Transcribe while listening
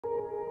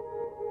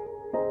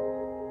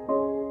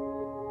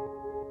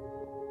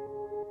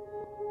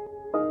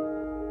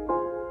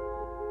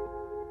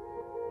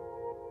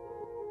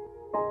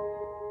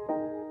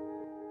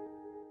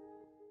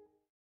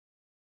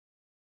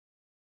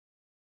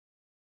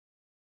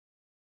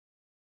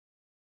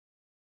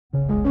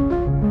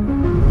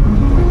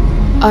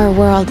Our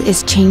world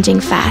is changing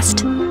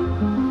fast.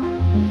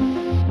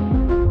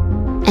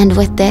 And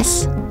with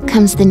this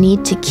comes the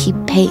need to keep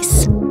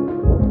pace.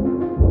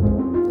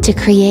 To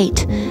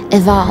create,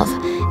 evolve,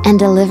 and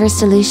deliver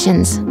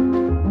solutions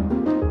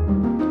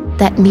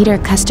that meet our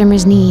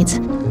customers' needs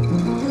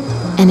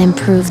and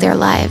improve their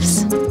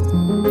lives.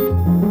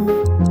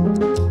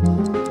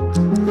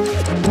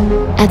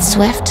 At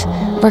Swift,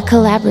 we're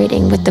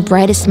collaborating with the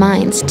brightest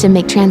minds to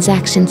make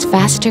transactions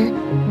faster,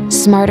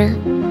 smarter,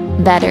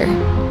 better.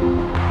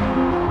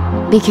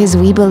 Because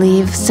we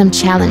believe some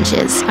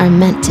challenges are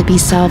meant to be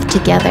solved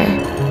together.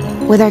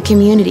 With our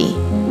community,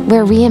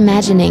 we're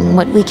reimagining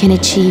what we can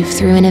achieve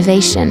through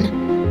innovation.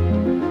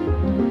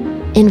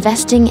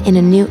 Investing in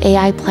a new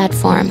AI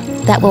platform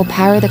that will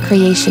power the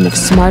creation of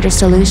smarter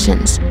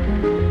solutions,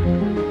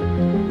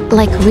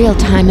 like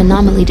real-time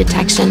anomaly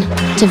detection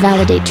to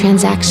validate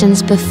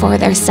transactions before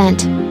they're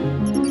sent.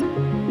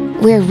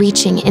 We're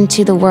reaching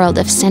into the world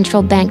of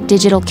central bank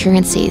digital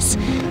currencies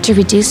to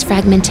reduce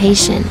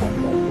fragmentation,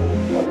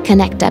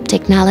 connect up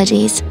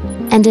technologies,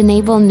 and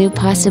enable new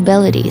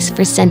possibilities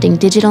for sending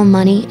digital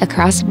money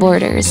across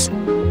borders.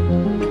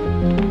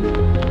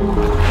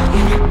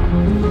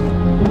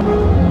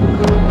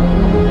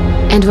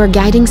 And we're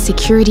guiding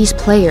securities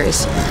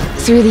players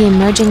through the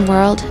emerging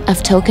world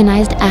of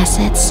tokenized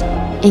assets,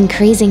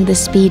 increasing the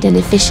speed and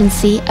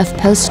efficiency of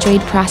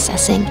post-trade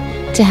processing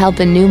to help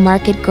a new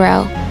market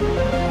grow.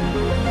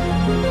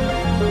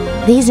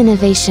 These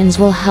innovations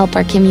will help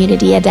our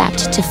community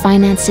adapt to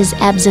finance's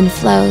ebbs and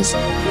flows,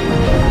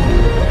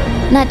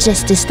 not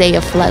just to stay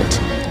afloat,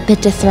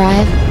 but to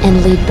thrive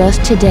and lead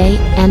both today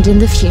and in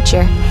the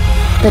future.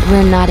 But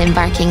we're not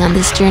embarking on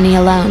this journey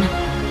alone.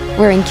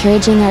 We're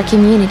encouraging our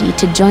community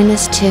to join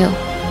us too,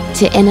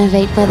 to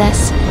innovate with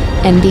us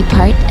and be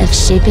part of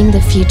shaping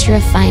the future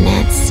of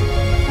finance.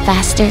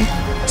 Faster,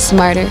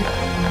 smarter,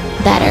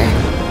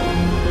 better.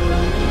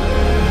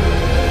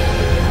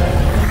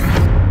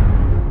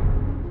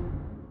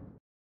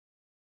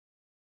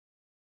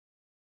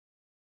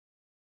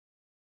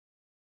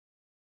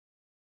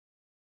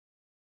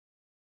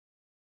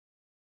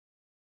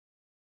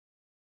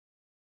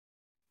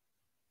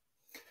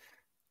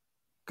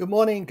 Good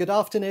morning, good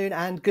afternoon,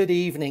 and good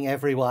evening,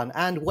 everyone,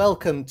 and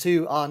welcome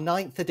to our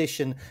 9th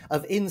edition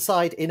of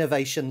Inside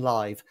Innovation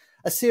Live,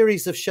 a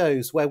series of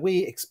shows where we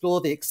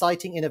explore the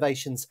exciting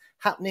innovations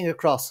happening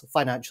across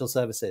financial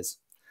services.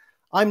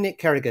 I'm Nick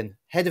Kerigan,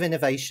 Head of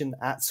Innovation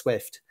at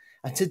Swift,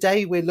 and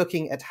today we're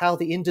looking at how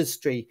the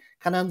industry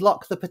can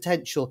unlock the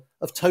potential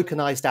of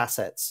tokenized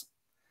assets.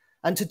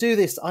 And to do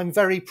this, I'm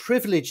very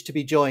privileged to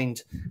be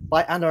joined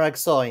by Anurag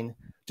Soin,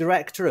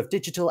 Director of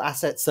Digital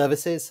Asset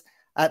Services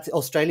at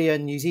Australia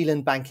and New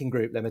Zealand Banking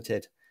Group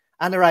Limited.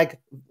 Anurag,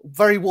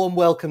 very warm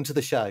welcome to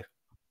the show.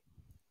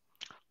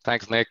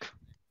 Thanks, Nick.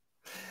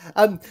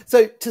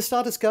 So to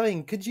start us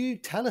going, could you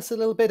tell us a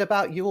little bit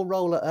about your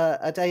role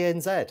at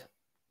ANZ?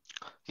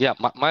 Yeah,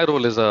 my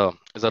role is a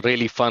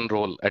really fun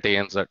role at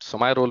ANZ. So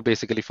my role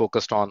basically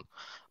focused on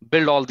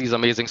build all these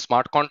amazing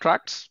smart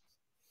contracts,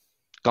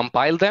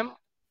 compile them,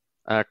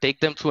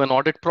 take them through an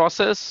audit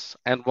process,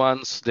 and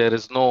once there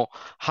is no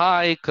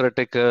high,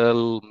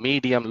 critical,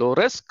 medium, low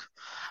risk,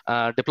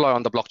 deploy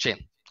on the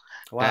blockchain.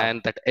 Wow.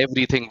 And that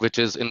everything which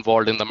is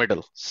involved in the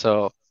middle.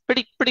 So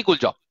pretty cool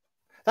job.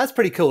 That's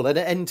pretty cool, an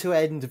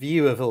end-to-end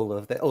view of all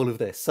of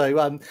this.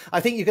 So I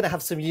think you're going to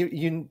have some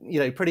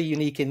pretty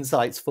unique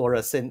insights for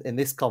us in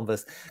this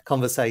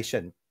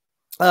conversation.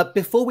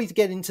 Before we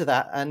get into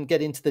that and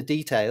get into the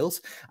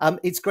details,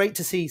 it's great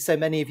to see so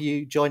many of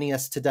you joining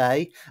us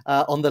today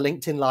on the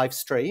LinkedIn live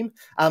stream.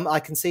 I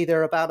can see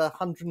there are about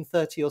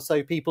 130 or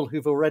so people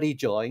who've already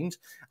joined.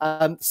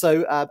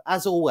 So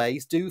as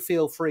always, do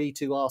feel free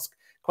to ask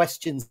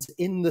questions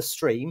in the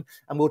stream,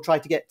 and we'll try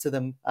to get to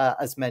them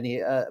as many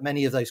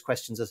of those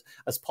questions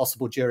as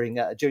possible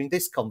during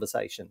this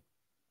conversation.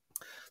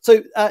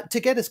 So to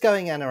get us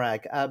going,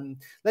 Anurag,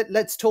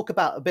 let's talk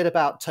a bit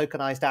about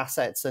tokenized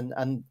assets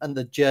and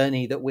the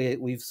journey that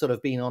we've sort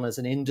of been on as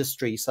an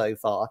industry so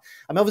far.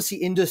 And obviously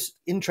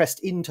interest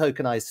in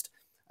tokenized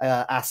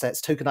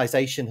assets,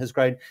 tokenization has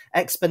grown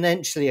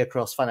exponentially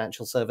across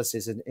financial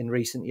services in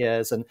recent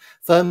years, and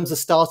firms are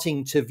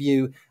starting to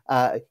view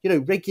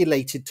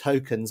regulated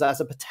tokens as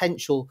a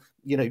potential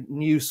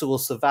new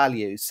source of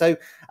value. So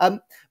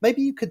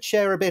maybe you could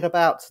share a bit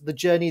about the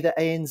journey that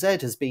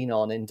ANZ has been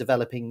on in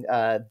developing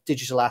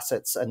digital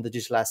assets and the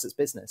digital assets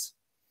business.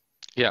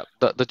 Yeah,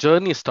 the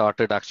journey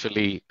started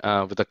actually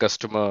with a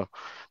customer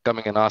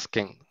coming and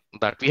asking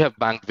that we have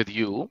banked with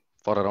you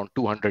for around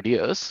 200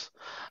 years.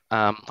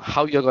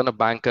 How you're going to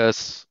bank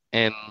us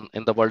in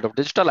the world of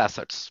digital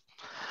assets?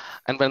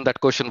 And when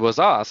that question was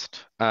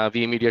asked,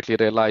 we immediately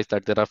realized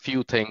that there are a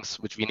few things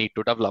which we need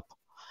to develop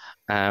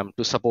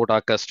to support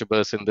our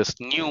customers in this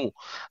new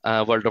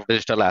world of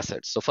digital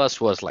assets. So first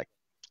was like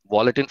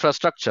wallet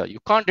infrastructure. You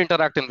can't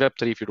interact in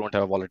Web3 if you don't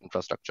have a wallet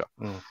infrastructure.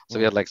 So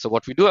we are like, so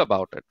what we do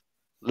about it?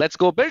 Let's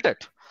go build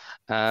it.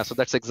 So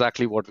that's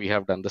exactly what we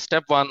have done. The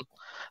step one,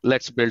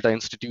 let's build an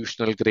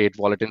institutional grade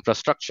wallet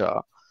infrastructure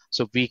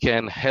so we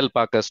can help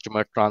our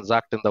customer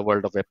transact in the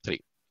world of Web3.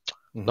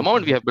 The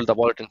moment we Mhm. have built the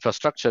wallet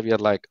infrastructure, we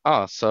are like,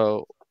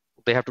 so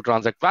they have to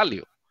transact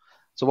value.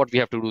 So what we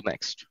have to do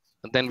next?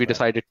 And then we Right.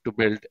 decided to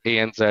build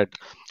ANZ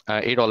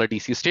 $8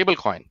 DC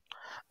stablecoin,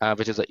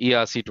 which is a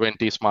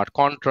ERC20 smart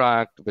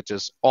contract, which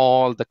is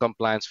all the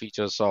compliance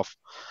features of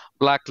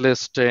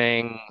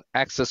blacklisting,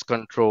 access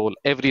control,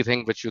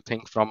 everything which you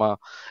think from a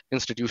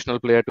institutional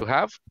player to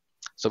have.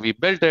 So we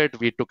built it,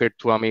 we took it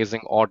through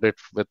amazing audit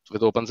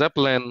with Open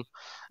Zeppelin,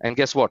 and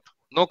guess what?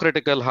 No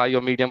critical high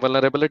or medium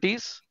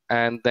vulnerabilities.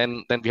 And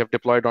then we have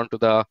deployed onto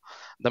the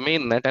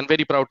main net, and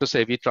very proud to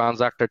say we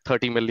transacted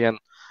 30 million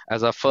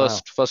as our Wow.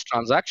 first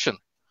transaction.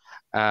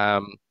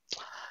 Um,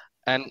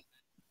 and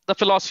the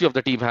philosophy of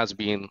the team has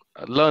been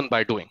learn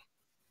by doing.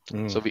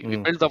 So we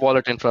built the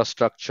wallet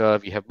infrastructure,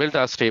 we have built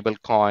our stable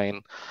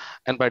coin,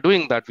 and by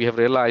doing that, we have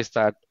realized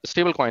that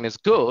stablecoin is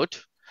good,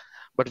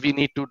 but we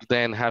need to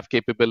then have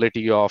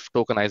capability of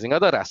tokenizing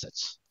other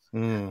assets.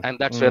 And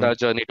that's where our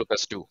journey took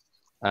us to.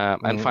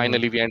 And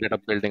finally, we ended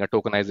up building a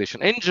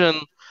tokenization engine,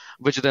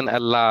 which then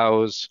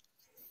allows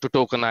to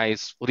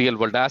tokenize real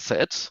world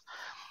assets,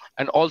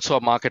 and also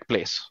a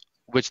marketplace,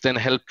 which then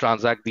help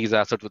transact these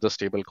assets with a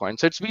stable coin.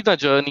 So it's been a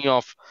journey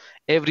of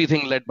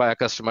everything led by a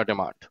customer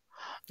demand.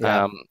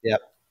 Yeah. Yeah.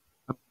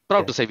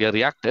 Proud to say we are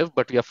reactive,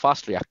 but we are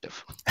fast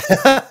reactive.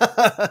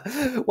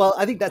 Well,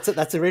 I think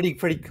that's a really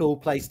pretty cool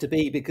place to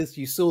be, because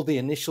you saw the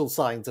initial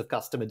signs of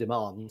customer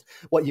demand,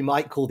 what you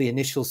might call the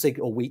initial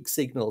or weak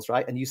signals,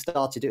 right? And you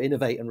started to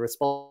innovate and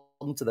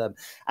respond to them.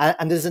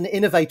 And as an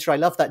innovator, I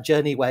love that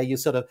journey where you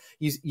sort of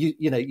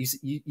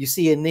you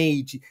see a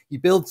need, you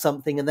build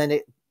something, and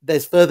then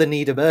there's further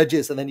need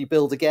emerges, and then you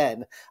build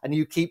again, and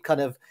you keep kind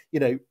of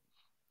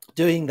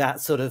doing that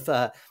sort of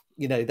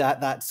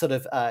that sort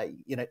of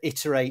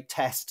iterate,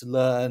 test,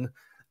 learn,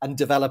 and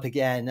develop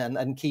again,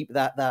 and keep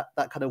that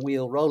kind of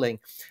wheel rolling.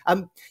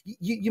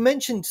 You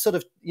mentioned sort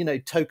of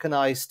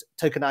tokenized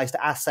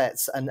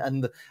assets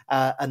and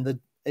the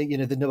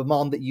the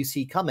demand that you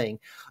see coming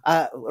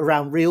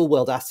around real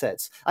world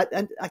assets.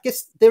 And I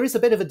guess there is a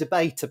bit of a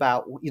debate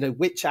about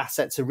which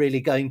assets are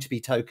really going to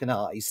be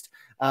tokenized.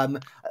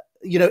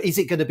 Is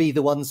it going to be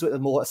the ones that are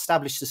more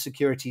established as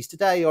securities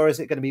today, or is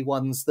it going to be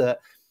ones that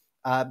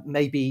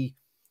maybe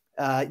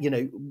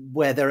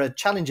where there are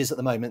challenges at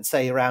the moment,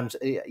 say around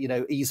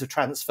ease of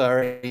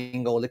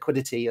transferring or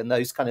liquidity and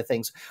those kind of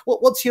things?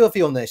 What's your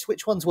view on this?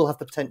 Which ones will have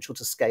the potential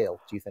to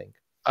scale, do you think?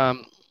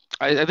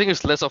 I think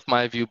it's less of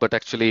my view, but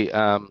actually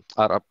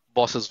our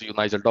boss's view,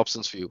 Nigel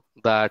Dobson's view,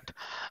 that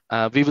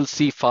we will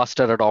see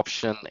faster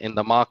adoption in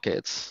the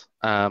markets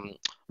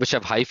which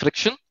have high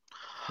friction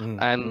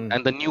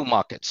and the new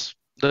markets.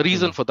 The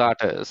reason for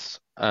that is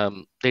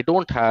they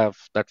don't have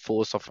that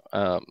force of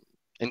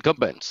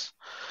incumbents.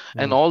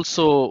 And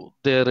also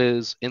there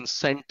is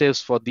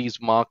incentives for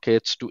these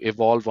markets to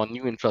evolve on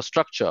new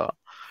infrastructure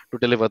to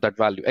deliver that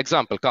value.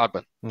 Example,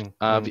 carbon.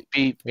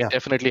 We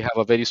definitely have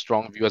a very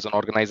strong view as an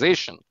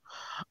organization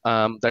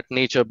that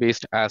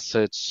nature-based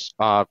assets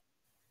are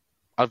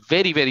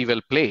very, very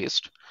well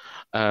placed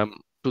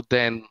to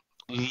then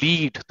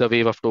lead the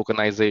wave of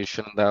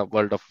tokenization in the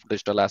world of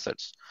digital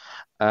assets.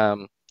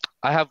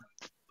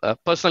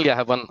 Personally, I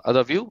have one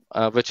other view,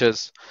 which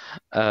is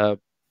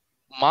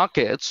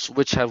markets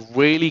which have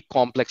really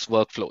complex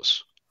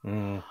workflows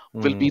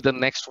will be the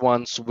next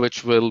ones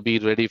which will be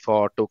ready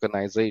for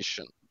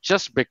tokenization,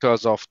 just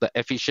because of the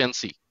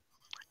efficiency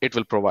it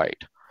will provide.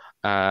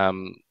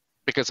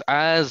 Because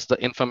as the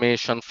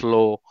information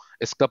flow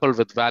is coupled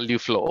with value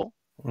flow,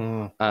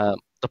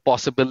 the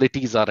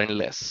possibilities are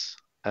endless.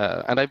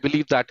 And I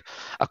believe that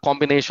a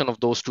combination of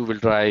those two will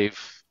drive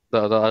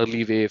the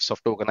early waves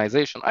of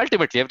tokenization.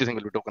 Ultimately, everything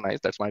will be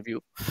tokenized. That's my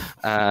view.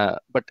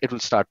 But it will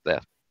start there.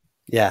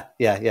 Yeah.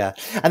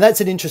 And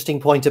that's an interesting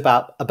point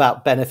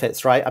about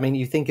benefits, right? I mean,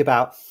 you think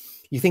about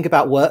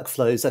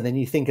workflows, and then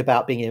you think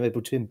about being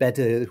able to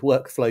embed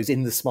workflows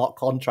in the smart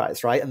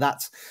contracts, right? And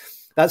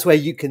that's where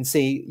you can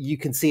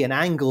see an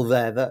angle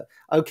there that,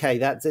 okay,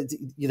 that's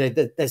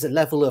there's a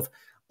level of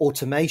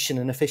automation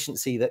and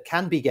efficiency that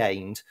can be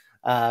gained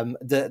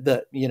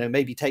that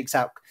maybe takes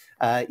out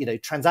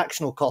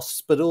transactional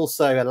costs, but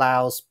also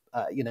allows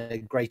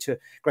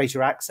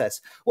greater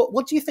access.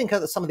 What do you think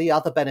are some of the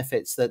other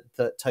benefits that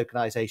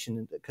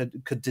tokenization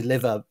could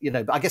deliver?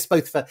 I guess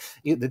both for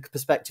the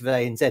perspective of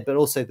ANZ, but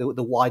also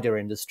the wider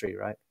industry,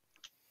 right?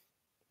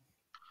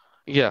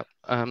 Yeah.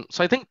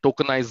 So I think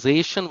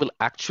tokenization will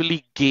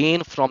actually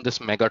gain from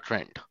this mega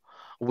trend,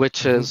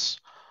 which is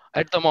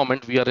at the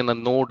moment we are in a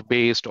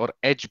node-based or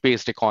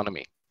edge-based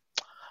economy.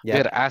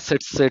 Where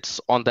assets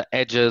sits on the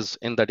edges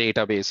in the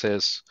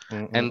databases,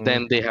 and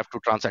then they have to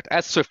transact.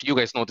 As Swift, you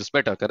guys know this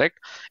better, correct?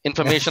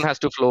 Information has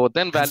to flow,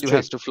 then value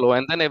has to flow,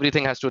 and then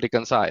everything has to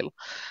reconcile.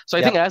 So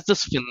I think as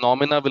this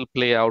phenomena will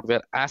play out,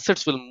 where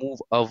assets will move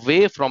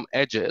away from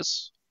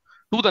edges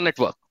to the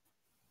network,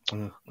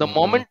 the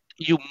moment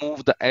you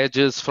move the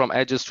edges from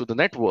edges to the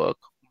network,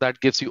 that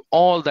gives you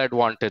all the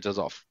advantages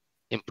of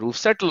improve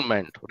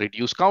settlement,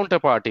 reduce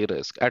counterparty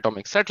risk,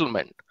 atomic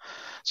settlement.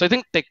 So I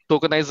think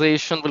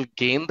tokenization will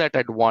gain that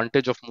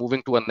advantage of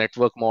moving to a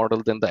network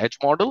model than the edge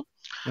model.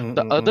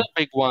 The other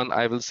big one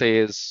I will say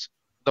is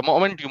the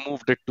moment you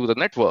moved it to the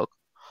network,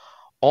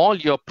 all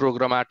your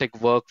programmatic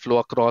workflow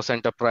across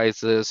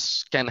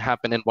enterprises can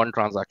happen in one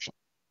transaction.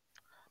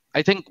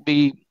 I think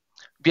we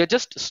are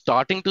just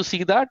starting to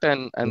see that,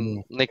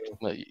 and Nick,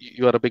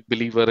 you are a big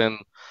believer in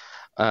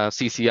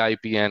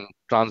CCIP and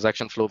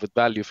transaction flow with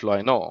value flow,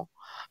 I know.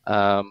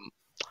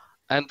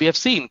 And we have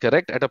seen,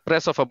 correct, at a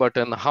press of a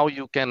button, how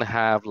you can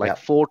have like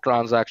 4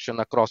 transactions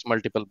across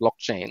multiple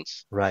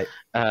blockchains, right?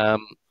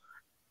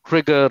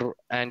 Trigger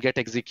and get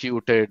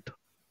executed,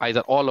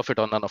 either all of it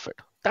or none of it.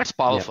 That's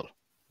powerful.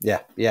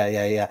 Yeah,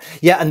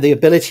 and the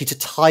ability to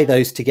tie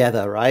those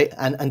together, right,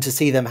 and to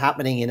see them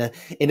happening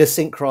in a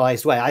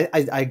synchronized way.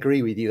 I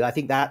agree with you. I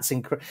think that's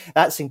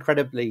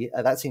incredibly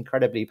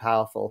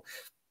powerful.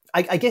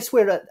 I guess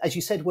we're at, as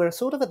you said, we're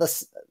sort of at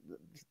the,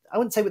 I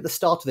wouldn't say we're at the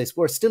start of this.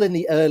 We're still in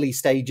the early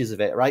stages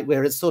of it, right?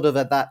 Where it's sort of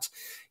at that,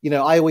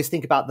 I always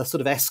think about the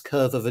sort of S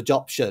curve of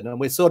adoption, and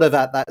we're sort of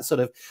at that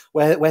sort of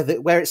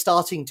where it's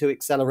starting to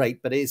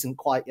accelerate, but it isn't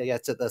quite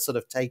yet at the sort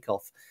of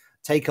takeoff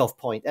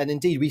point. And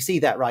indeed, we see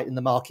that right in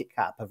the market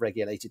cap of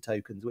regulated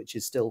tokens, which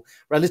is still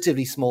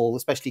relatively small,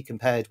 especially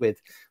compared with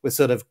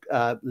sort of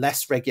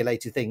less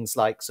regulated things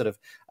like sort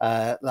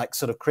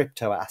of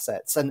crypto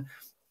assets. And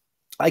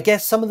I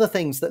guess some of the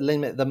things that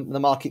limit the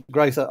market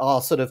growth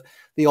are sort of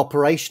the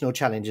operational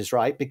challenges,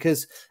 right?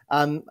 Because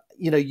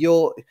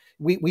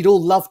we'd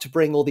all love to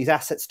bring all these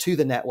assets to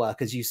the network,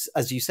 as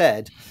you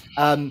said,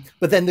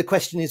 but then the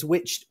question is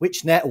which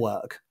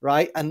network,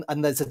 right?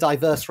 And there's a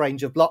diverse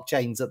range of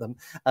blockchains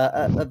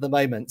at the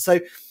moment.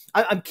 So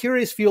I'm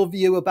curious for your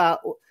view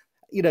about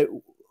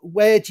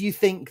where do you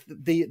think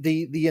the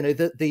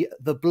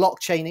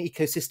blockchain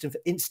ecosystem for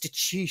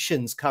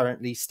institutions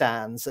currently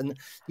stands, and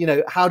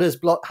how do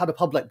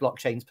public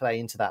blockchains play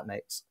into that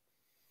mix?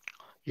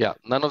 Yeah,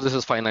 none of this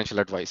is financial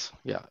advice.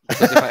 Yeah,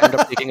 because if I end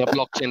up taking a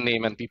blockchain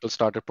name and people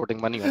started putting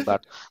money on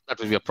that, that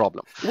will be a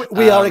problem.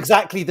 We are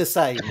exactly the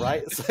same,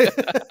 right?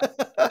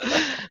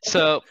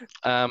 So,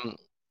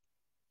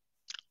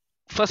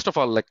 first of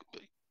all,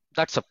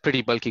 that's a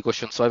pretty bulky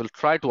question, so I will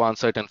try to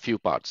answer it in few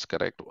parts,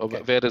 correct?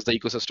 Okay. Where is the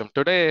ecosystem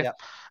today? Yeah.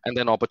 And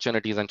then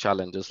opportunities and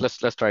challenges. Let's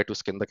try to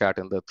skin the cat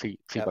in the three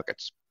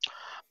buckets.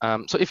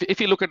 So if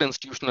you look at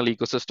institutional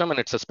ecosystem, and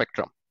it's a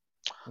spectrum.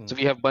 So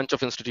we have a bunch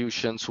of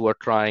institutions who are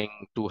trying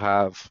to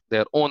have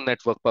their own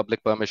network,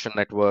 public permission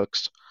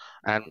networks,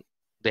 and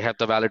they have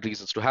the valid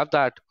reasons to have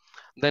that.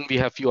 Then we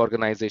have few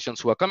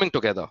organizations who are coming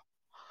together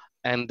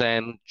and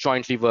then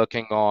jointly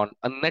working on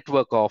a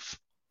network of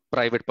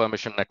private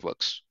permission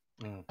networks.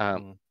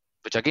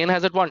 Which again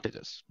has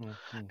advantages.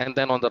 And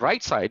then on the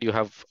right side, you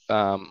have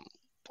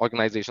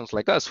organizations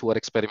like us who are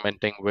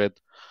experimenting with,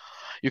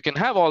 you can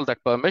have all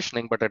that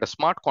permissioning, but at a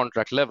smart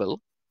contract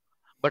level,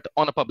 but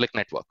on a public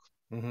network.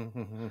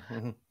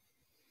 And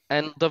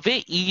the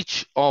way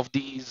each of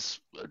these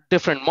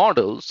different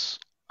models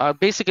are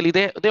basically,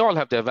 they all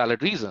have their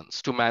valid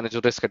reasons to manage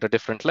risk at a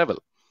different level.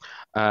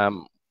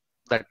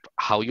 That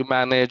how you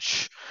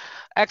manage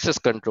access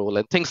control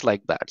and things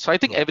like that. So I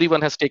think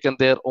everyone has taken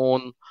their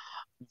own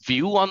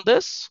view on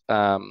this.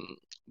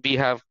 We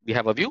have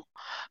a view.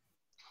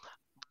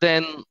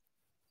 Then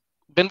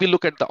when we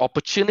look at the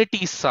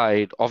opportunity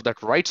side of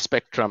that right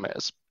spectrum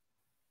is,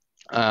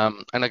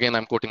 and again,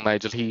 I'm quoting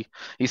Nigel, he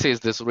says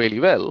this really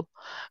well,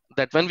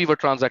 that when we were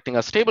transacting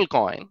a stable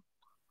coin,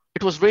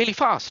 it was really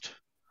fast.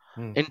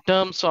 In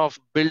terms of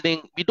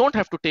building, we don't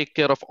have to take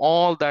care of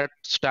all that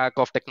stack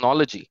of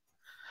technology.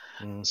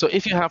 So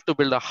if you have to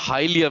build a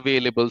highly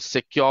available,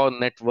 secure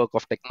network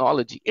of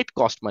technology, it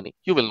costs money.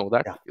 You will know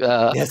that.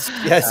 Yes,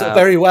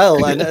 very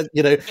well. And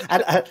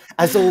and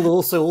as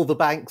all the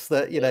banks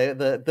that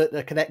that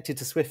are connected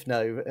to Swift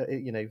know,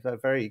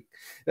 very,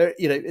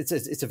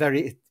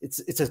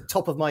 it's a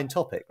top of mind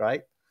topic,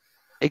 right?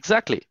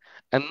 Exactly.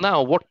 And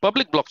now what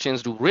public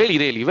blockchains do really,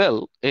 really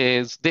well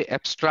is they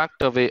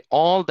abstract away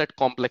all that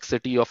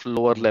complexity of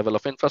lower level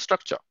of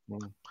infrastructure.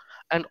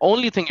 And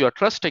only thing you are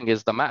trusting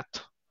is the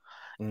math.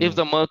 If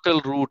the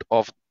Merkle root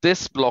of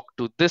this block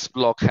to this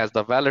block has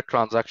the valid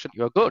transaction,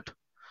 you're good.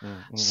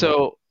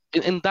 So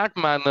in that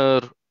manner,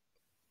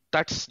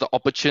 that's the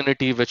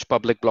opportunity which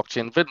public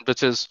blockchain win,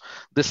 which is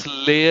this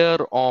layer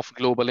of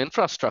global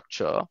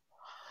infrastructure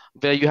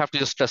where you have to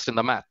just trust in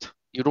the math.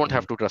 You don't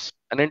have to trust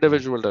an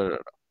individual.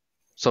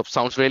 So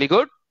sounds really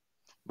good,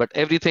 but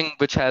everything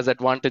which has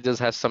advantages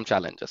has some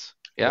challenges.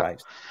 Yeah.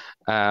 Right.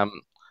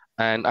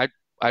 And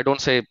I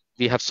don't say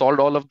we have solved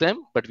all of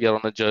them, but we are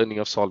on a journey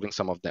of solving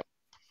some of them.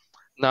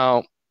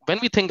 Now, when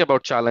we think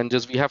about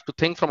challenges, we have to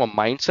think from a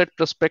mindset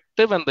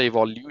perspective and the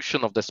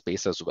evolution of the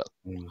space as well.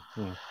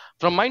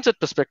 From mindset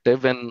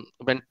perspective, when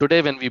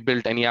we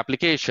build any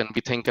application,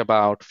 we think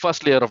about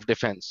first layer of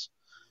defense.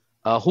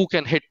 Who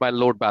can hit my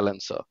load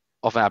balancer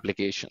of an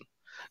application?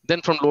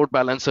 Then from load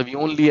balancer, we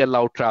only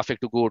allow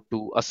traffic to go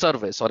to a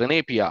service or an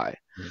API.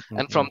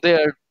 And from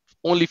there,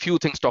 only few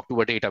things talk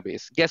to a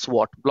database. Guess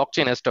what?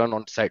 Blockchain has turned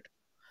on its head.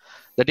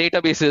 The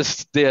database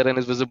is there and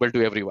is visible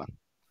to everyone.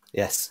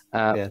 Yes.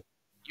 Yeah.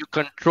 You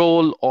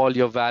control all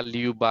your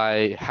value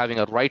by having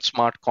a right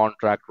smart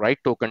contract, right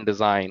token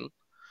design.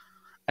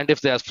 And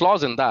if there's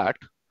flaws in that,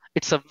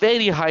 it's a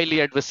very highly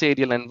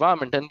adversarial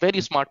environment and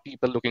very smart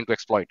people looking to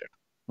exploit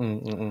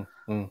it.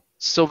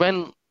 So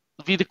when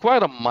we require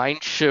a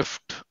mind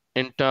shift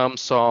in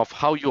terms of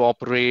how you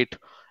operate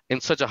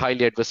in such a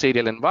highly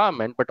adversarial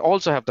environment, but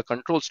also have the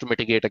controls to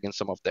mitigate against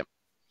some of them.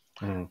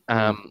 And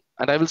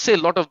I will say a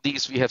lot of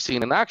these we have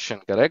seen in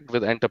action, correct?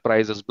 With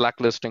enterprises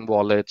blacklisting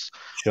wallets,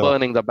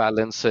 burning the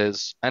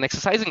balances, and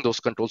exercising those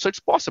controls. So it's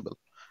possible.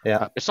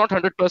 It's not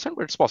 100%,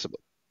 but it's possible.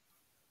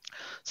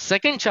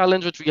 Second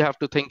challenge which we have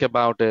to think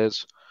about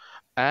is,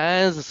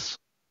 as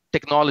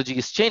technology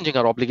is changing,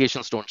 our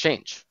obligations don't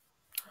change.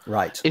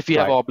 Right. If we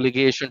have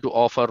obligation to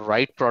offer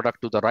right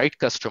product to the right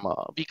customer,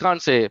 we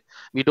can't say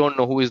we don't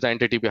know who is the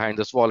entity behind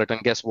this wallet,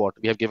 and guess what?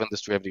 We have given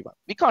this to everyone.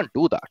 We can't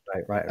do that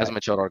as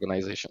mature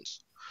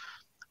organizations.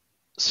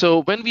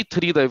 So when we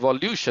see the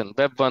evolution,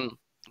 Web 1,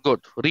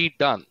 good, read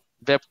done.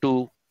 Web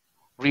 2,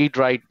 read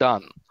write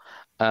done.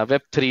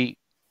 Web 3,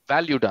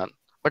 value done.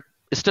 But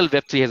still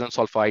Web 3 hasn't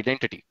solved for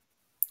identity.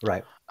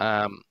 Right.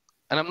 And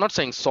I'm not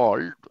saying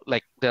solved,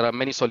 like there are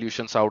many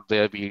solutions out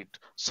there, be it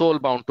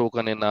soul-bound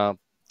token in a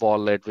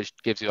wallet, which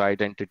gives you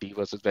identity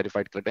versus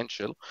verified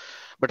credential.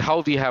 But how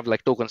we have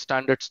like token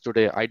standards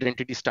today,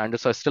 identity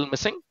standards are still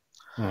missing.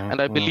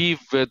 And I believe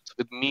with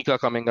Mika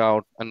coming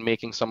out and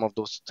making some of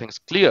those things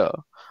clear,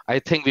 I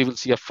think we will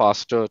see a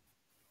faster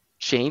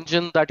change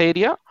in that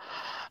area.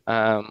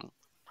 And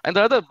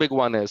the other big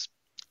one is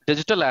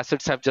digital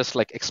assets have just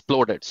like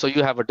exploded. So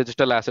you have a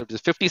digital asset which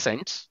is 50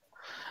 cents,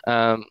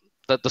 the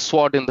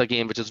sword in the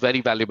game, which is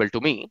very valuable to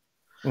me,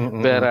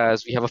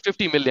 whereas we have a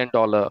 $50 million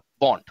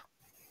bond.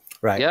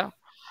 Right.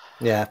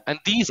 Yeah. And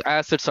these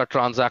assets are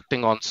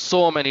transacting on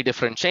so many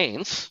different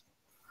chains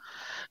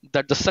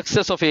that the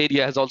success of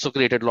area has also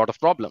created a lot of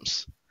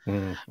problems.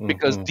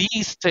 Because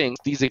these things,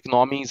 these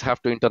economies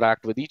have to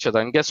interact with each other.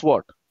 And guess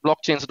what?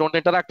 Blockchains don't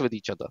interact with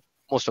each other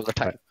most of the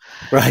time.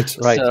 Right.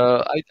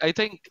 So I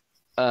think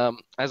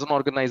as an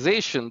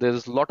organization,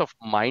 there's a lot of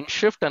mind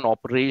shift and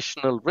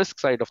operational risk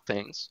side of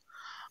things,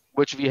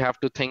 which we have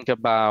to think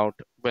about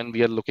when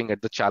we are looking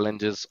at the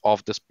challenges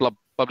of this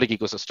public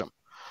ecosystem.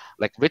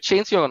 Like which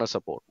chains you're going to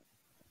support?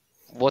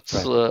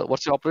 What's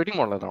the operating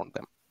model around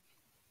them?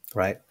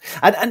 Right,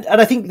 and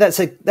I think that's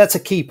a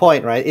key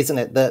point, right? Isn't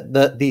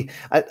it?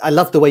 I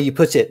love the way you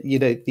put it. You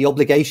know, the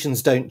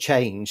obligations don't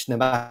change no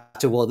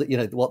matter what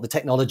what the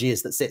technology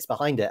is that sits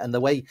behind it, and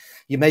the way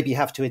you maybe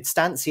have to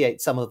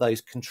instantiate some of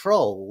those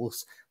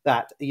controls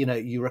that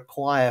you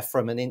require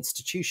from an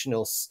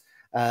institutional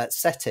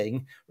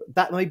setting,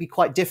 that may be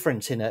quite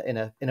different in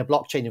a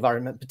blockchain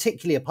environment,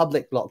 particularly a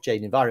public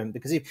blockchain environment.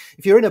 Because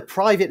if you're in a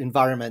private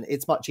environment,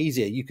 it's much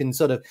easier. You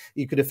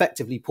could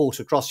effectively port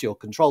across your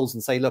controls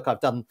and say, look,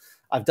 I've done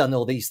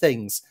all these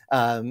things,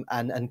 and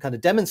kind of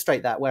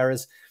demonstrate that.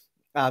 Whereas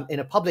in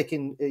a public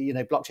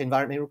blockchain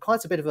environment, it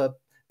requires a bit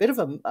of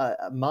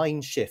a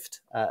mind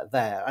shift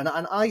there. And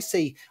I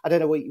see, I don't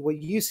know what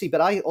you see,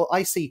 but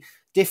I see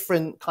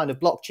different kind of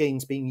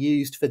blockchains being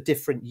used for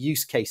different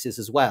use cases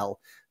as well,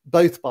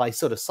 both by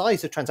sort of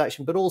size of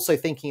transaction, but also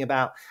thinking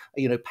about,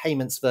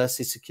 payments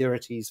versus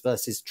securities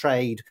versus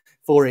trade.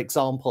 For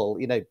example,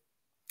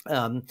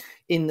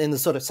 in the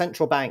sort of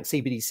central bank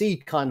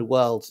CBDC kind of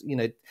world,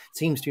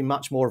 seems to be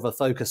much more of a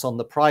focus on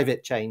the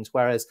private chains.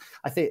 Whereas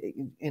I think,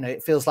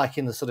 it feels like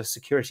in the sort of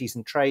securities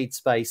and trade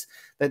space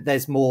that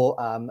there's more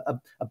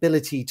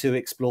ability to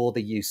explore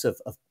the use of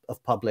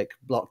public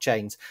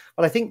blockchains.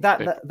 But I think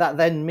that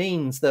then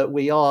means that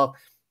we are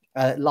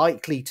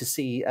likely to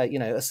see,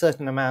 a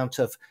certain amount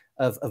of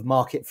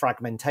market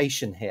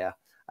fragmentation here.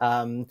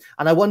 And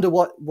I wonder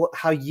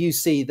how you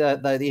see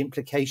the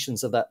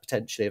implications of that,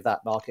 potentially, of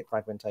that market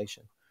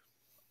fragmentation.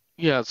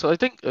 Yeah, so I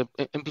think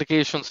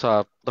implications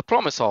are, the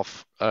promise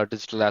of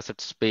digital asset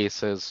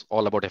space is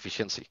all about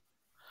efficiency.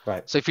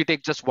 Right. So if you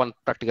take just one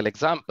practical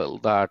example,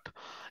 that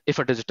if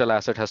a digital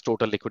asset has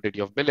total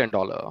liquidity of $1 billion,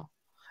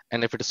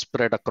 and if it is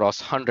spread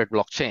across 100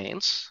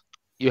 blockchains,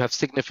 you have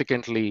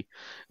significantly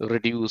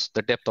reduced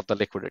the depth of the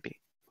liquidity.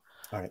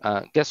 Right.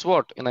 Guess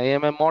what? In an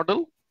AMM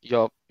model,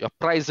 your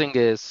pricing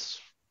is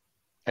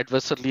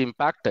adversely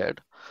impacted,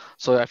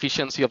 so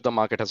efficiency of the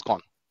market has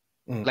gone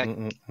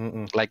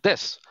like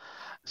this.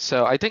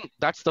 So I think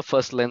that's the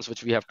first lens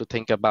which we have to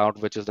think about,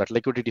 which is that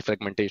liquidity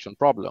fragmentation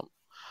problem.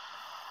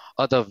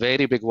 Other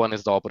very big one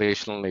is the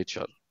operational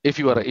nature. If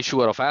you are an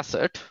issuer of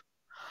asset,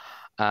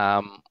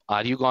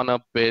 are you gonna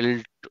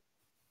build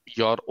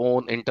your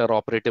own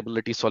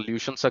interoperability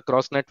solutions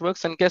across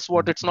networks? And guess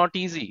what? It's not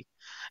easy.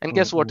 And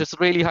guess what? It's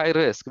really high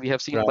risk. We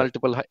have seen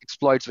multiple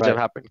exploits which have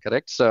happened,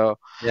 correct? So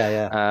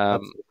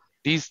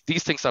these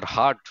things are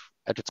hard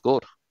at its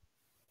core.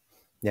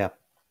 Yeah.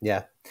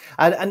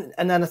 And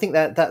then I think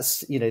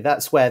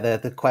that's where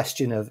the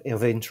question of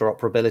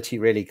interoperability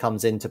really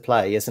comes into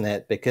play, isn't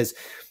it? Because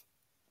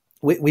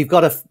we've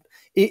got to,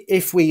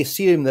 if we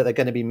assume that there are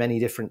going to be many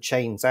different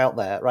chains out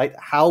there, right?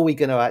 How are we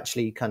going to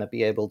actually kind of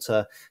be able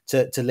to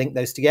link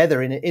those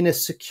together in a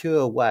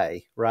secure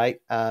way, right?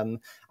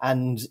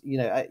 And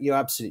you're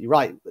absolutely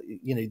right.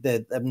 There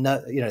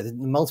the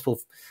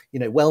multiple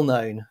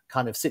well-known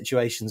kind of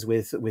situations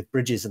with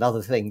bridges and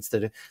other things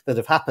that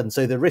have happened.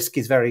 So the risk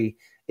is very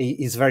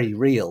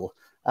real.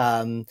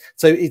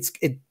 So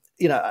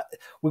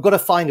we've got to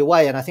find a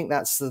way, and I think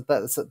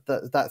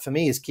that for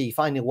me is key.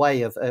 Find a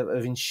way of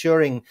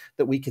ensuring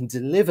that we can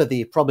deliver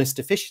the promised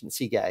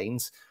efficiency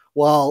gains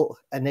while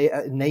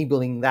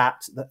enabling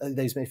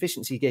those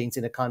efficiency gains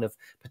in a kind of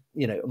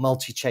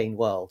multi-chain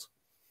world.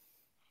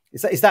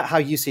 Is that how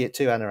you see it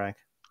too, Anurag?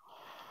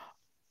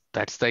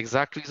 That's the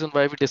exact reason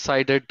why we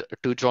decided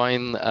to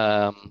join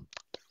the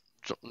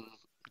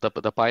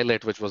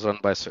pilot, which was run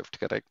by Swift,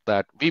 correct?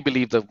 That we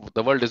believe the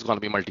world is going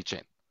to be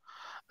multi-chain.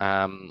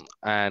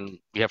 And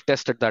we have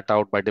tested that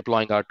out by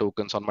deploying our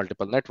tokens on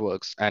multiple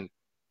networks. And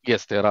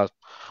yes, there are a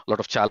lot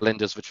of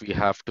challenges which we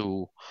have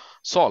to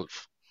solve.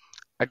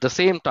 At the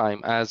same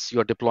time, as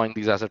you're deploying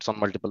these assets on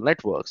multiple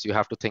networks, you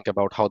have to think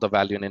about how the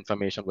value and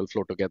information will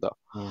flow together.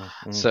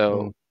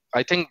 So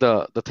I think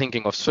the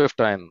thinking of Swift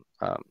and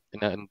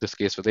in this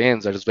case with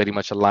ANZ is very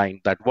much aligned.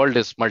 That world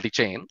is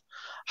multi-chain.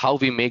 How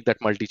we make that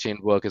multi-chain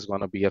work is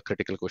going to be a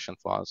critical question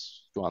for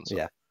us to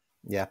answer.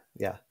 Yeah.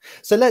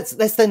 So let's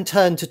then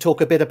turn to talk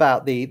a bit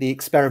about the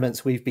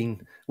experiments we've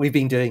been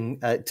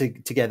doing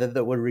together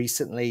that were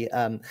recently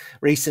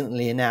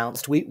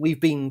announced.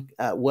 We've been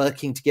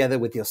working together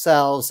with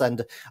yourselves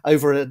and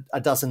over a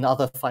dozen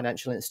other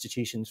financial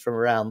institutions from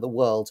around the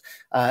world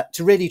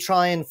to really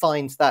try and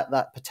find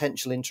that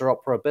potential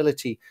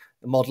interoperability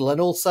model, and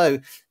also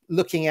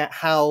looking at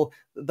how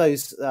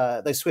those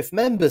Swift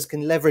members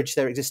can leverage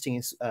their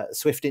existing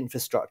Swift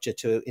infrastructure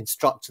to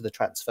instruct to the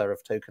transfer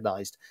of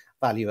tokenized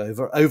value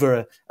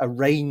over a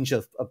range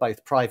of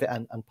both private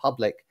and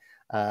public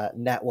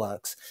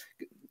networks.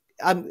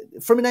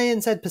 From an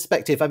ANZ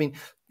perspective, I mean,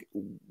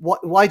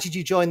 why did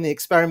you join the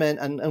experiment,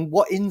 and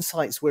what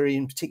insights were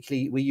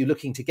you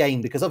looking to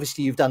gain? Because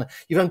obviously you've done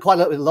quite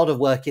a lot of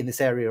work in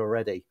this area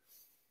already.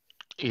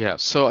 Yeah,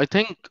 so I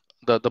think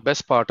the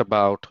best part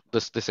about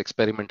this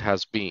experiment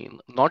has been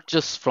not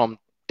just from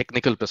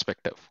technical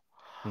perspective,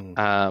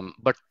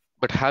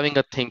 but having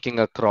a thinking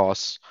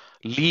across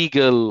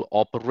legal,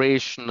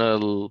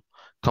 operational,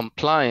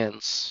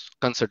 compliance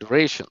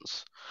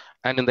considerations.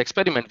 And in the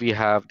experiment, we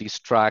have these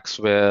tracks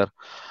where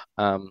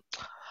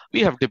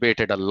we have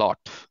debated a lot.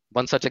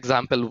 One such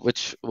example,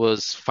 which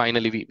was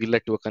finally we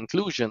led to a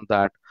conclusion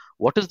that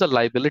what is the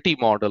liability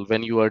model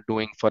when you are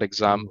doing, for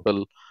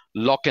example,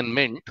 lock and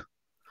mint?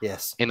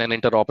 Yes. In an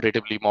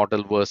interoperability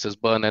model versus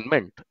burn and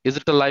mint? Is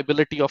it a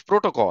liability of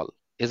protocol?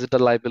 Is it a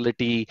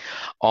liability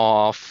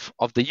of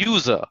the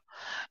user?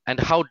 And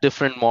how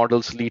different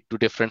models lead to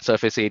different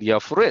surface area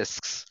of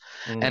risks,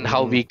 and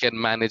how we can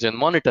manage and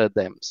monitor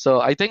them.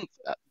 So I think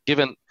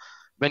given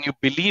when you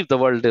believe the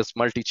world is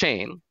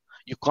multi-chain,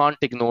 you can't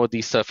ignore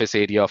the surface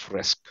area of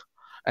risk.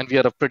 And we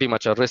are pretty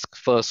much a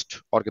risk-first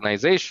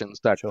organizations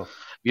that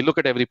we look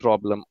at every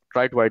problem,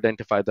 try to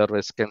identify the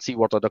risk, and see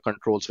what are the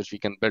controls which we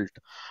can build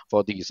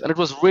for these. And it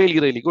was really,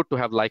 really good to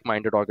have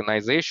like-minded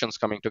organizations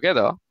coming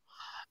together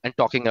and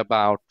talking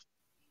about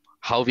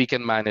how we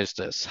can manage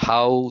this,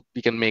 how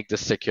we can make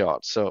this secure.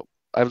 So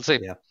I would say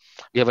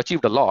we have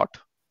achieved a lot.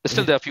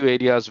 Still, there are a few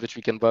areas which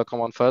we can work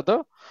on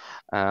further,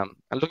 and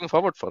looking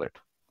forward for it.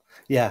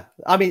 Yeah,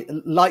 I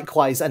mean,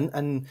 likewise,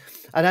 and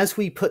as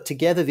we put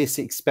together this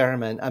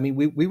experiment, I mean,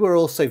 we were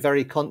also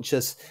very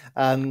conscious.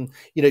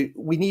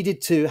 We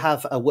needed to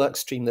have a work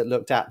stream that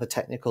looked at the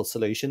technical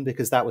solution,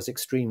 because that was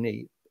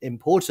extremely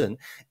important.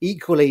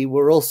 Equally,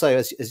 we're also,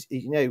 as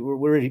you know,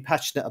 we're really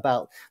passionate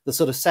about the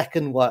sort of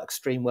second work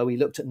stream where we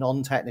looked at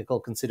non-technical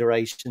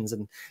considerations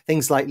and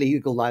things like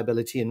legal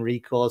liability and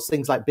recourse,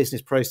 things like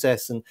business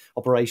process and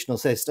operational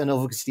system, and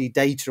obviously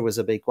data was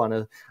a big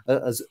one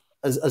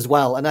as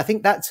well. And I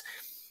think that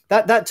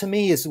to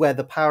me is where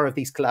the power of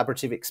these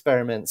collaborative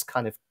experiments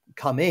kind of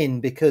come in,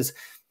 because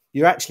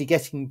you're actually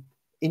getting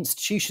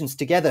institutions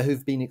together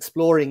who've been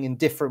exploring in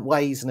different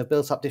ways and have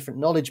built up different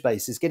knowledge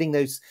bases, getting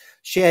those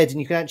shared, and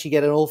you can actually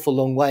get an awful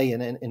long way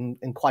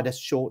in quite a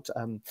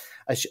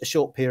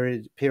short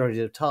period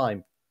of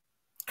time.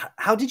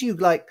 How did you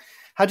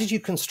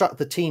construct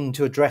the team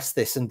to address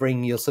this and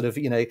bring your sort of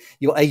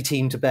your A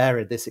team to bear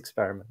in this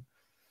experiment?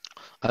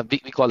 We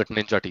call it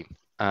Ninja Team.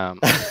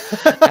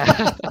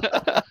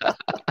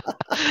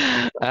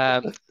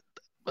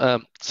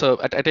 So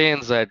at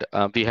ANZ,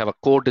 we have a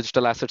core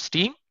digital assets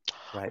team,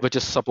 which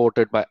is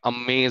supported by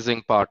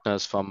amazing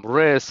partners from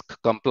risk,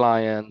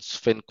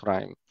 compliance,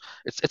 FinCrime.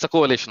 It's a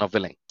coalition of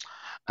willing.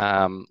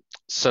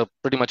 So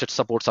pretty much it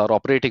supports our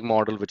operating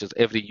model, which is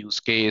every use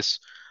case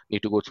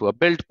need to go through a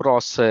build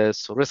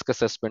process, risk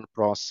assessment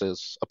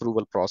process,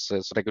 approval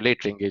process,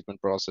 regulatory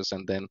engagement process,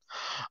 and then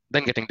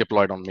getting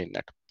deployed on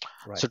mainnet.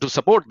 So to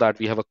support that,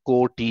 we have a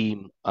core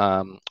team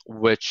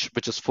which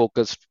is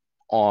focused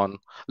on,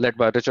 led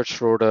by Richard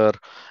Schroeder,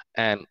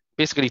 and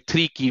basically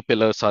three key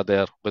pillars are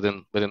there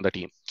within the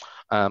team.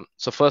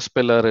 So first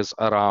pillar is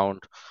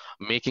around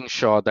making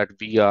sure that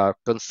we are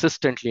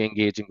consistently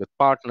engaging with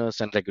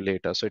partners and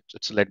regulators. So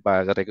it's led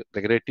by a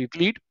regulatory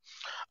lead.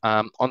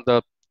 On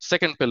the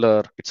second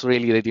pillar, it's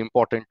really, really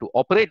important to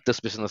operate this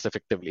business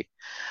effectively.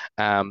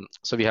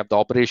 So we have the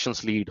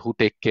operations lead who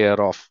take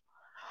care of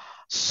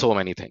so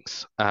many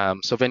things.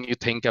 So when you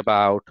think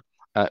about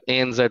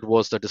ANZ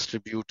was the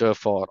distributor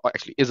for, or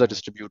actually is a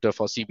distributor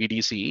for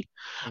CBDC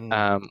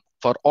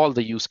for all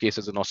the use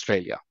cases in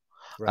Australia.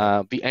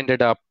 Right. We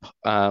ended up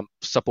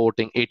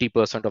supporting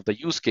 80% of the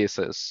use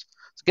cases.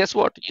 So guess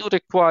what? You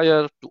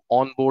require to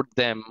onboard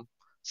them,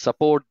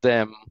 support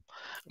them,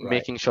 right,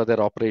 making sure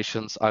their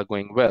operations are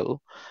going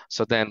well.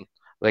 So then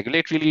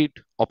regulatory lead,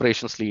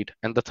 operations lead,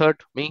 and the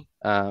third, me,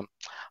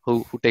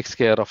 who takes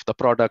care of the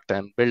product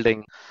and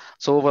building.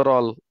 So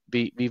overall,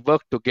 we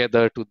work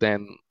together to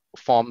then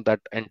form that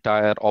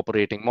entire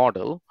operating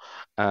model,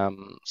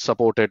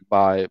 supported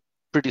by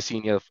pretty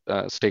senior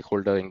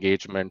stakeholder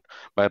engagement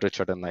by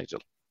Richard and Nigel.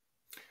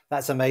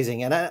 That's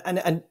amazing,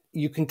 and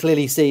you can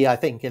clearly see, I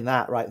think, in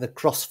that, right, the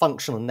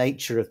cross-functional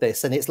nature of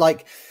this. And it's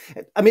like,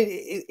 I mean,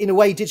 in a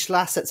way, digital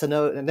assets are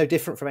no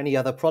different from any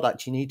other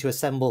product. You need to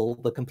assemble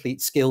the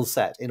complete skill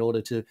set in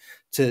order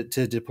to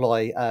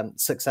deploy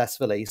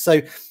successfully.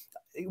 So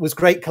it was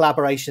great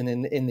collaboration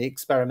in the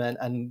experiment,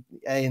 and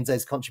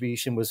ANZ's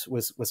contribution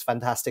was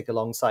fantastic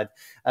alongside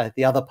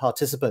the other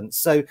participants.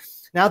 So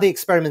now the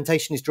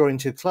experimentation is drawing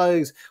to a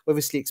close. We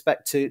obviously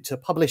expect to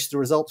publish the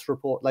results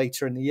report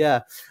later in the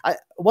year.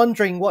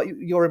 Wondering what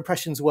your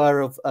impressions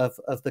were of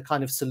the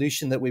kind of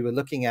solution that we were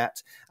looking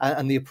at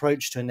and the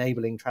approach to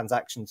enabling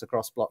transactions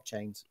across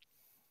blockchains.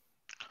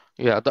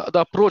 Yeah, the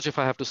approach, if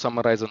I have to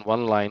summarize in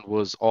one line,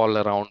 was all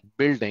around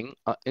building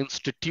an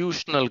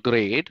institutional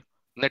grade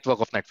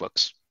network of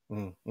networks.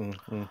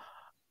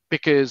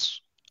 Because,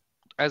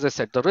 as I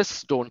said, the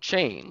risks don't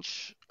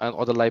change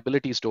or the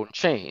liabilities don't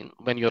change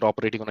when you're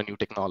operating on a new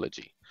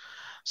technology.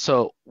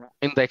 So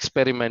in the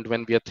experiment,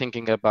 when we are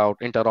thinking about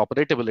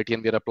interoperability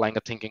and we're applying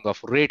a thinking of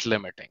rate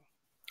limiting,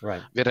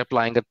 right, we're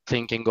applying a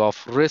thinking of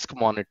risk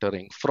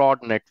monitoring, fraud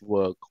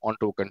network on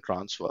token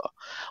transfer.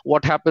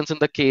 What happens in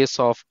the case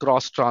of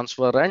cross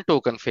transfer and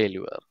token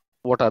failure?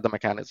 What are the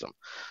mechanisms?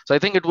 So I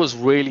think it was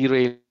really,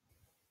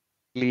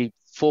 really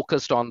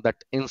focused on that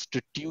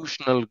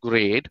institutional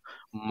grade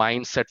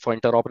mindset for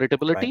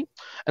interoperability. Right.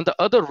 And the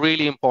other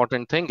really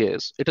important thing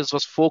is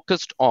was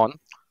focused on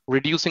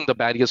reducing the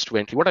barriers to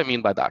entry. What I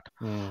mean by that?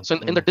 So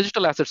in the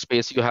digital asset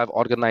space, you have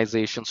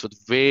organizations with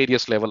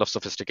various level of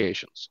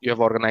sophistications. You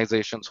have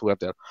organizations who have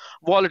their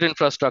wallet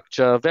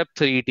infrastructure,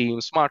 Web3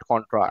 teams, smart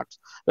contracts.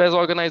 Whereas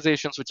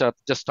organizations which are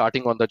just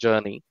starting on the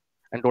journey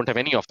and don't have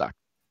any of that.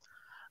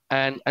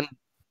 And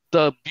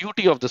the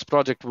beauty of this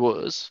project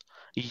was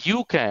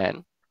you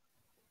can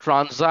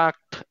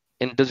transact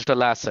in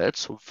digital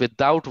assets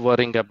without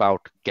worrying about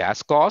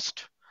gas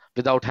cost,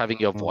 without having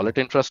your wallet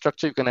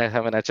infrastructure. You can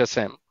have an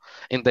HSM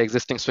in the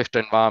existing Swift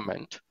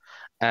environment,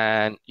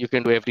 and you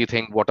can do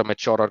everything what a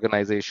mature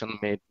organization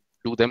may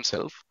do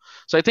themselves.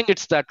 So I think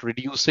it's that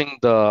reducing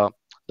the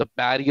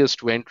barriers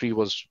to entry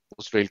was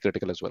really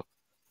critical as well.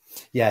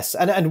 Yes,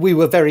 and we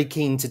were very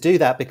keen to do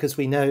that because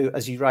we know,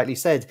 as you rightly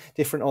said,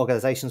 different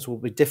organizations will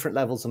be different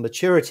levels of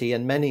maturity,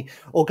 and many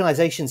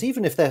organizations,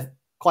 even if they're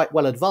quite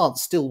well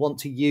advanced, still want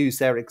to use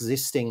their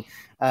existing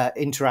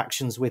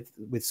interactions with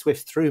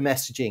Swift through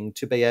messaging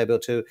to be able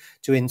to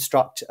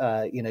instruct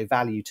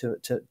value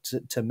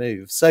to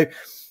move. So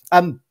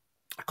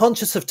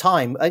conscious of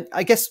time,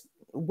 I guess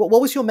what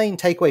was your main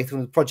takeaway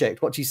from the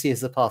project? What do you see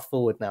as the path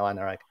forward now,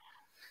 Anurag?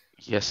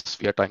 Yes,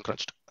 we are time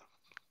crunched.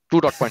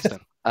 2 dot points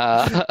then.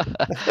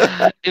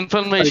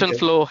 Information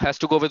flow has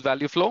to go with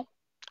value flow.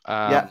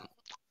 And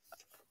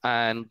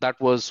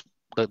that was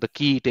the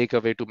key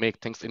takeaway to make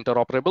things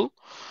interoperable.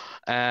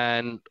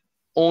 And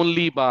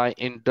only by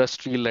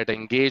industry-led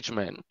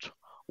engagement,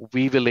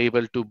 we will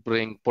able to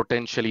bring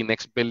potentially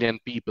next billion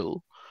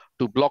people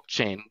to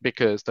blockchain,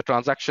 because the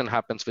transaction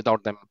happens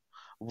without them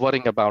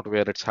worrying about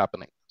where it's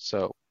happening.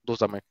 So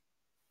those are my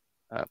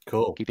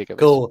key takeaways.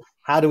 Cool.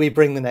 How do we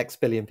bring the next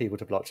billion people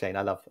to blockchain?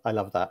 I love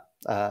that.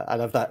 I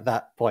love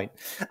that point.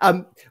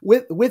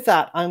 With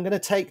that, I'm going to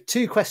take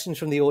 2 questions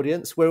from the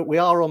audience. We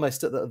are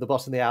almost at the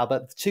bottom of the hour,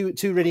 but two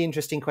really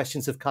interesting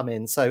questions have come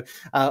in. So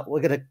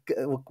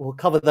we'll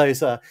cover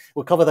those.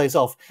 We'll cover those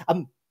off.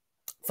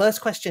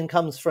 First question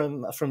comes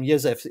from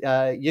Joseph.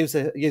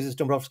 Joseph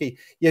Dombrowski.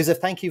 Joseph,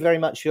 thank you very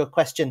much for your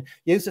question.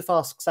 Joseph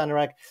asks,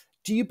 Anurag,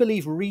 do you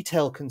believe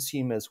retail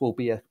consumers will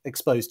be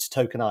exposed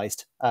to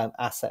tokenized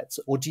assets,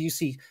 or do you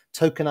see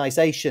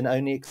tokenization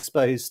only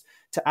exposed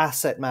to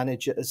asset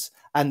managers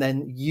and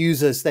then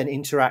users then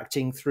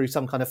interacting through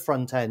some kind of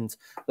front end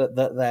that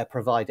they're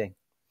providing?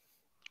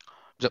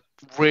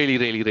 Really,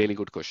 really, really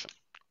good question.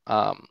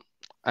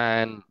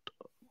 And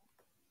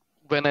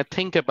when I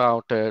think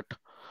about it,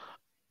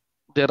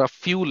 there are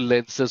few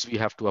lenses we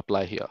have to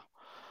apply here.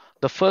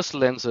 The first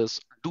lens is,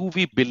 do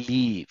we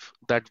believe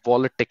that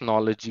wallet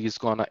technology is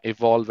going to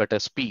evolve at a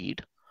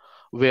speed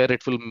where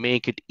it will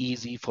make it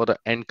easy for the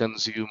end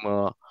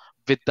consumer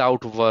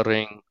without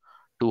worrying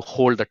to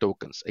hold the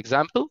tokens.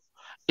 Example,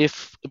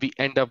 if we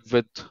end up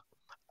with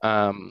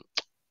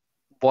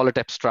wallet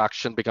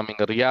abstraction becoming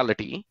a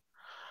reality,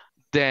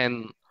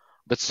 then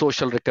with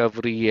social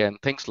recovery and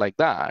things like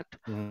that,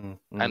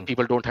 and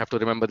people don't have to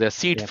remember their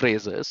seed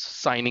phrases,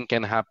 signing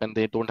can happen,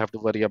 they don't have to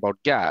worry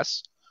about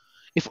gas.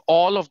 If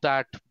all of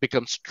that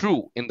becomes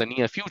true in the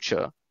near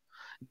future,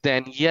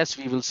 then yes,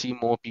 we will see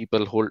more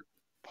people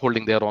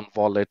holding their own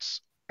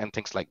wallets and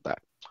things like that.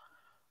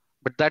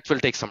 But that will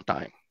take some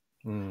time.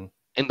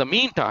 In the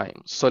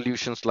meantime,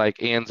 solutions like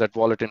ANZ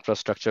wallet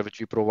infrastructure, which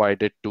we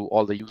provided to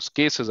all the use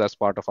cases as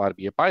part of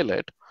RBA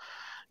pilot,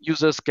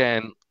 users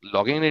can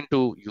log in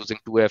into using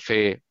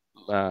 2FA,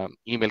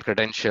 email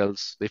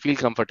credentials, they feel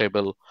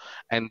comfortable,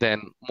 and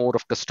then more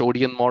of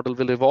custodian model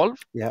will evolve.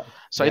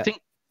 So I think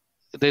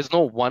there's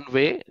no one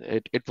way.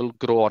 It will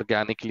grow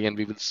organically, and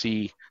we will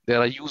see there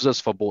are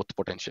users for both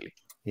potentially.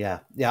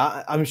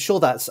 I'm sure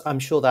that's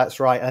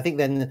right. I think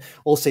then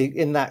also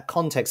in that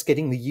context,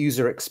 getting the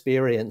user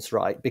experience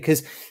right,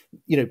 because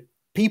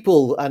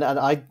people, and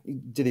I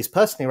do this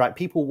personally, right?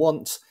 People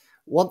want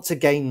to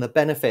gain the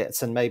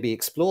benefits and maybe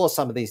explore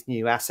some of these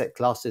new asset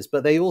classes,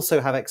 but they also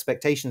have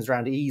expectations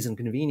around ease and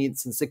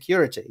convenience and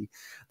security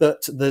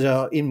that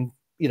are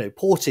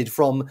ported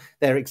from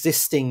their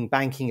existing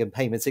banking and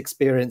payments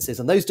experiences,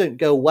 and those don't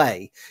go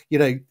away.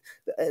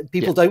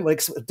 People don't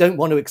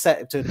want to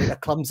accept a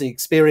clumsy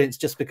experience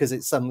just because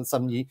it's some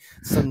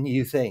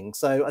new thing.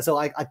 So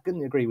I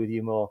couldn't agree with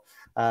you more.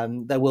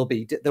 There will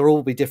be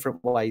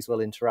different ways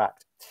we'll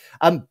interact.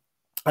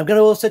 I'm going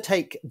to also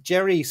take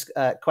Jerry's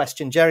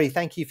question. Jerry,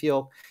 thank you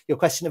for your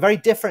question. A very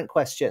different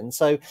question.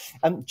 So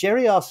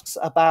Jerry asks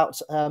about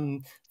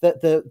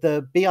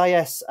the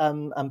BIS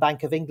and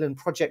Bank of England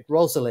Project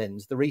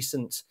Rosalind, the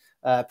recent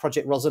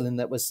Project Rosalind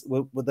that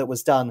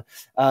was done,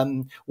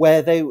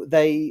 where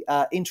they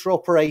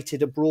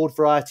interoperated a broad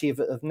variety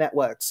of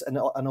networks and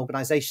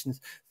organizations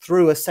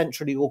through a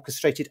centrally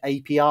orchestrated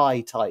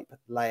API type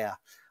layer.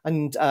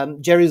 And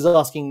Jerry's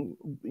asking,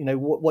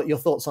 what your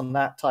thoughts on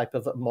that type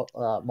of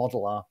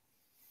model are.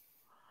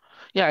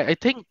 Yeah, I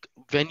think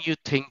when you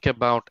think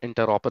about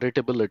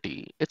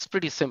interoperability, it's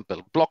pretty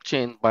simple.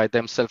 Blockchain by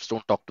themselves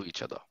don't talk to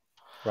each other.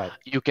 Right.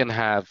 You can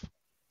have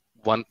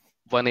one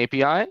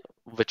API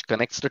which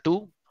connects the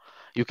two.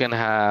 You can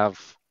have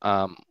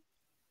a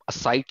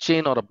side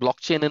chain or a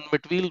blockchain in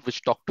between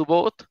which talk to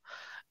both.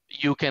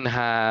 You can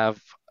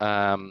have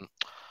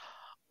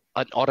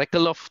an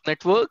oracle of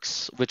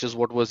networks, which is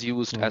what was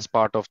used as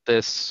part of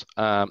this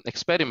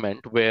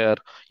experiment, where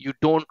you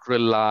don't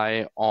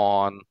rely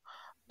on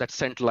that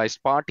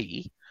centralized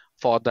party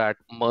for that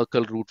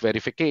Merkle root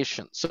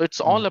verification. So it's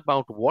all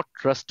about what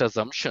trust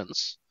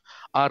assumptions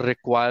are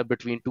required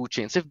between two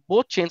chains. If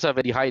both chains are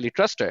very highly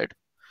trusted,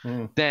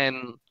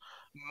 then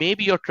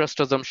maybe your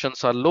trust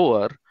assumptions are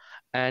lower,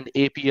 and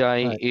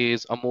API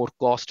is a more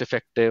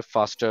cost-effective,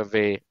 faster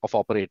way of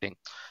operating.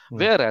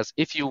 Whereas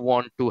if you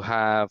want to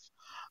have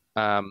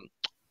a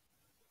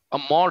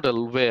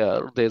model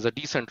where there's a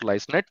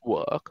decentralized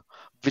network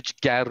which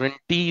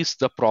guarantees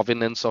the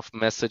provenance of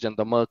message and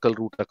the Merkle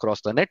root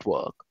across the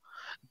network,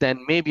 then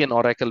maybe an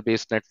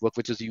Oracle-based network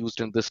which is used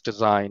in this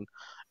design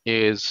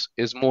is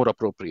more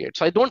appropriate.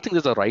 So I don't think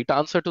there's a right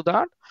answer to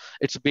that.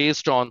 It's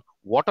based on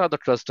what are the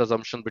trust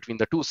assumptions between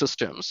the two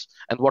systems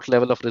and what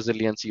level of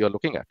resiliency you're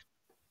looking at.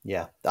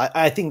 Yeah,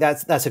 I think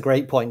that's a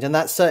great point. And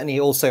that's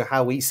certainly also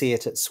how we see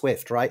it at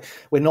Swift, right?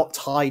 We're not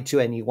tied to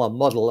any one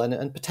model,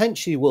 and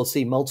potentially we'll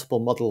see multiple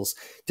models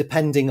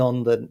depending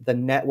on the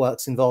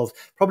networks involved,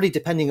 probably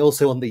depending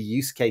also on the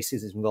use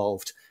cases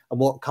involved and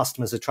what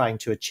customers are trying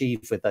to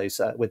achieve with those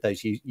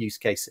use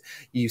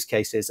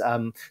cases.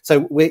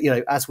 So we,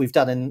 as we've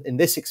done in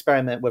this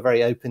experiment, we're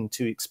very open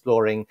to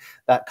exploring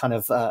that kind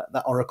of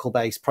that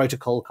Oracle-based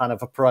protocol kind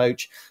of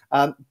approach.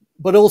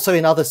 But also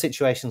in other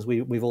situations,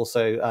 we've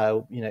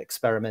also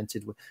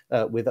experimented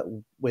with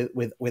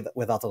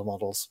other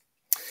models.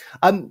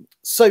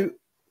 So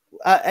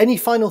any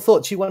final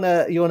thoughts you want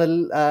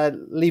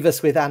to leave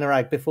us with,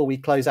 Anurag, before we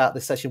close out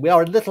this session? We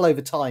are a little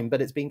over time,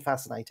 but it's been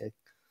fascinating.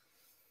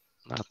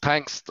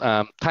 Thanks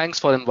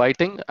for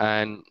inviting.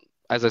 And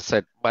as I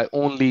said, by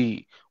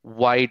only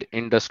wide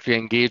industry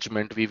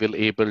engagement, we will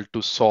able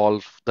to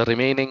solve the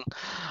remaining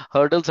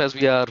hurdles as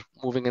we are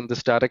moving in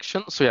this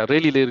direction. So yeah,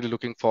 really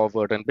looking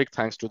forward, and big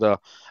thanks to the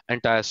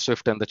entire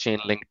Swift and the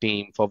Chainlink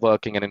team for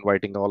working and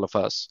inviting all of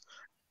us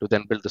to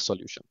then build the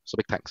solution. So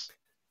big thanks.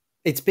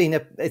 It's been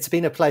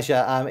a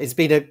pleasure. It's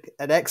been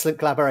an excellent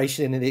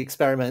collaboration in the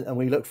experiment, and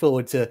we look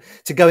forward to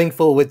going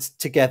forward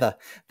together.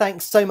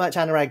 Thanks so much,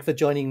 Anurag, for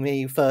joining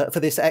me for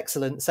this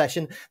excellent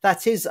session.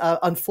 That is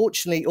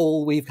unfortunately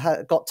all we've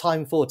got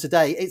time for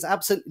today. It's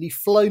absolutely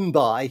flown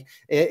by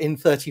in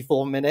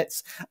 34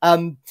 minutes.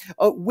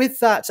 With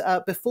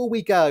that, before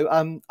we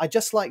go, I'd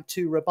just like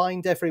to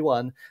remind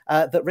everyone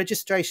that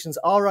registrations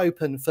are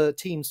open for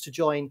teams to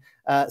join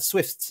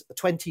Swift's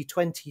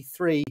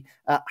 2023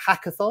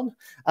 hackathon.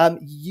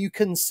 You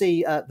can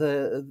see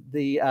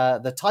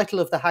the title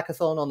of the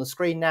hackathon on the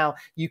screen now.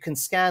 You can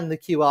scan the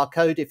QR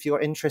code if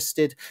you're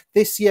interested.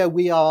 This year,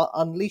 we are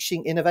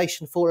unleashing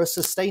innovation for a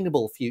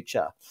sustainable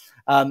future.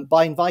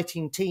 By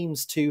inviting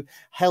teams to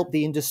help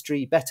the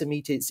industry better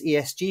meet its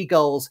ESG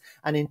goals,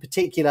 and in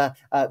particular,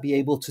 be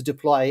able to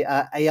deploy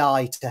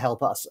AI to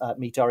help us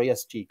meet our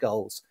ESG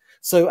goals.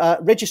 So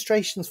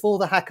registrations for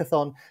the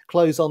hackathon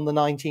close on the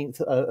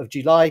 19th of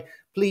July.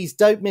 Please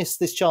don't miss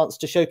this chance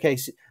to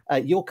showcase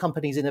your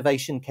company's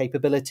innovation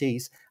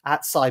capabilities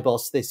at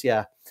Sibos this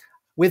year.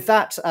 With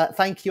that,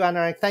 thank you,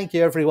 Anurag. Thank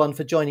you, everyone,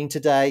 for joining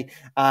today,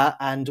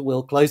 and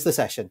we'll close the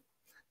session.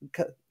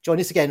 Join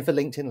us again for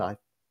LinkedIn Live.